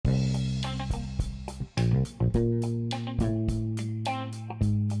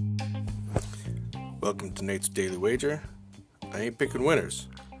Welcome to Nate's Daily Wager. I ain't picking winners,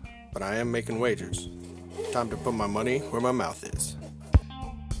 but I am making wagers. Time to put my money where my mouth is.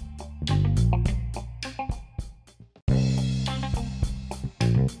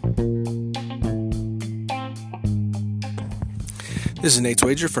 This is Nate's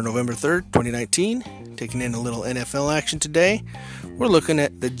Wager for November 3rd, 2019. Taking in a little NFL action today. We're looking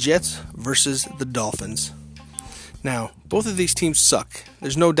at the Jets versus the Dolphins. Now, both of these teams suck.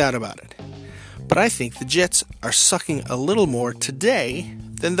 There's no doubt about it. But I think the Jets are sucking a little more today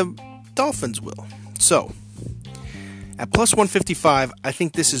than the Dolphins will. So, at plus 155, I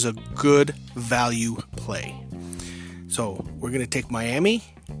think this is a good value play. So, we're going to take Miami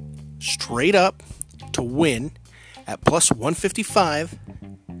straight up to win at plus 155.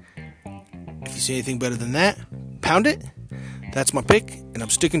 If you see anything better than that, pound it. That's my pick, and I'm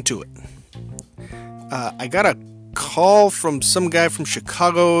sticking to it. I got a call from some guy from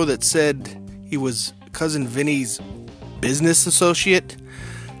Chicago that said he was Cousin Vinny's business associate.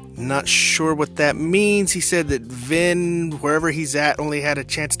 Not sure what that means. He said that Vin, wherever he's at, only had a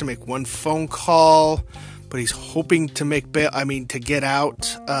chance to make one phone call, but he's hoping to get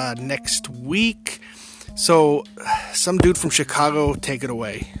out next week. So, some dude from Chicago, take it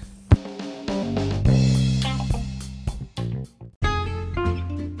away.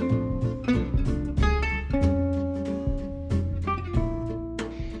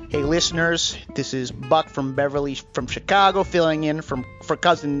 Hey listeners, this is Buck from Beverly from Chicago, filling in for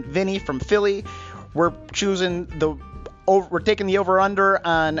Cousin Vinny from Philly. We're taking the over-under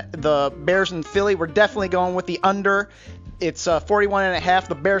on the Bears in Philly. We're definitely going with the under. It's 41.5.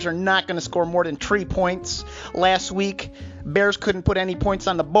 The Bears are not going to score more than 3 points. Last week, Bears couldn't put any points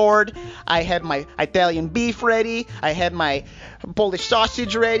on the board. I had my Italian beef ready. I had my Polish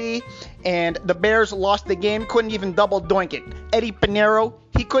sausage ready. And the Bears lost the game. Couldn't even double doink it. Eddie Pinero,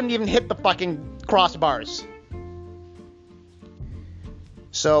 he couldn't even hit the fucking crossbars.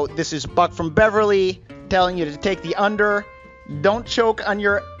 So this is Buck from Beverly telling you to take the under. Don't choke on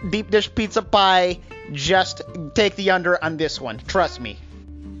your deep dish pizza pie. Just take the under on this one. Trust me.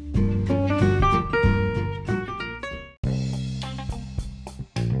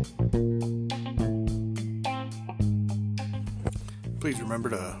 Please remember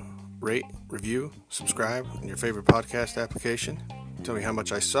to rate, review, subscribe in your favorite podcast application. Tell me how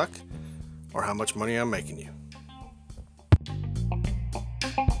much I suck or how much money I'm making you.